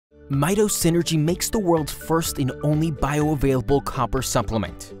MitoSynergy makes the world's first and only bioavailable copper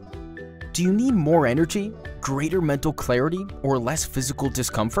supplement. Do you need more energy, greater mental clarity, or less physical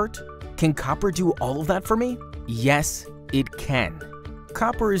discomfort? Can copper do all of that for me? Yes, it can.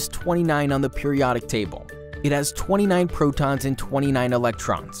 Copper is 29 on the periodic table. It has 29 protons and 29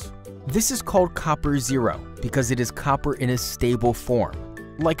 electrons. This is called copper zero because it is copper in a stable form,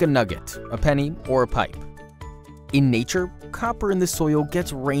 like a nugget, a penny, or a pipe. In nature, copper in the soil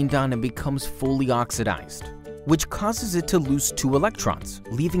gets rained on and becomes fully oxidized, which causes it to lose 2 electrons,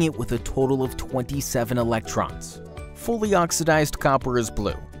 leaving it with a total of 27 electrons. Fully oxidized copper is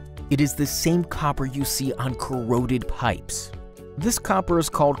blue. It is the same copper you see on corroded pipes. This copper is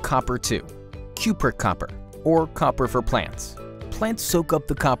called copper 2, cupric copper, or copper for plants. Plants soak up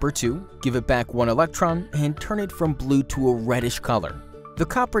the copper 2, give it back 1 electron, and turn it from blue to a reddish color. The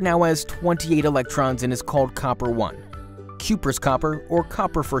copper now has 28 electrons and is called copper 1, cuprous copper, or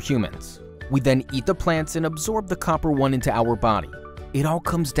copper for humans. We then eat the plants and absorb the copper 1 into our body. It all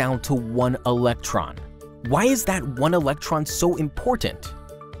comes down to 1 electron. Why is that 1 electron so important?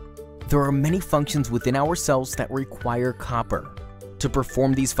 There are many functions within our cells that require copper. To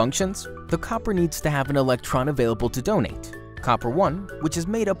perform these functions, the copper needs to have an electron available to donate. Copper 1, which is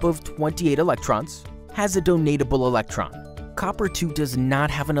made up of 28 electrons, has a donatable electron. Copper 2 does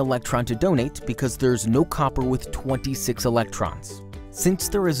not have an electron to donate because there's no copper with 26 electrons. Since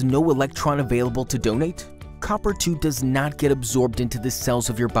there is no electron available to donate, copper 2 does not get absorbed into the cells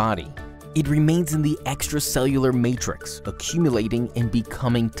of your body. It remains in the extracellular matrix, accumulating and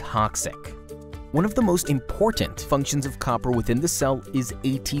becoming toxic. One of the most important functions of copper within the cell is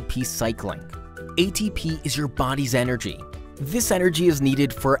ATP cycling. ATP is your body's energy. This energy is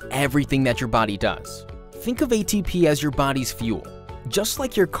needed for everything that your body does. Think of ATP as your body's fuel. Just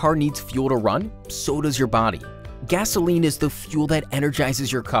like your car needs fuel to run, so does your body. Gasoline is the fuel that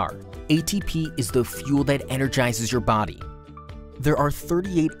energizes your car. ATP is the fuel that energizes your body. There are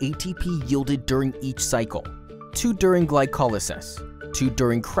 38 ATP yielded during each cycle, 2 during glycolysis, 2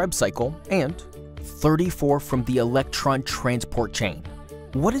 during Krebs cycle, and 34 from the electron transport chain.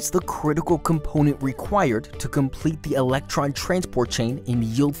 What is the critical component required to complete the electron transport chain and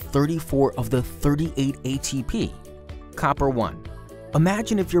yield 34 of the 38 ATP? Copper 1.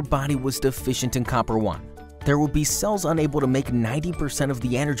 Imagine if your body was deficient in copper 1. There would be cells unable to make 90% of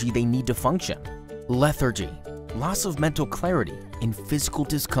the energy they need to function. Lethargy, loss of mental clarity, and physical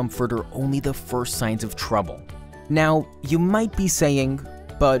discomfort are only the first signs of trouble. Now, you might be saying,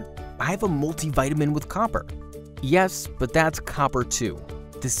 but I have a multivitamin with copper. Yes, but that's copper 2.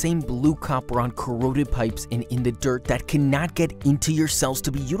 The same blue copper on corroded pipes and in the dirt that cannot get into your cells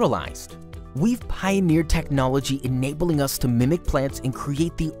to be utilized. We've pioneered technology enabling us to mimic plants and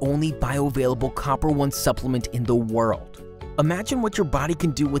create the only bioavailable copper 1 supplement in the world. Imagine what your body can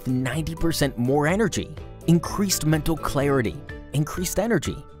do with 90% more energy, increased mental clarity, increased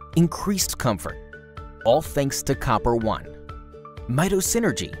energy, increased comfort, all thanks to copper 1.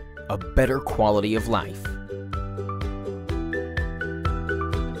 MitoSynergy, a better quality of life.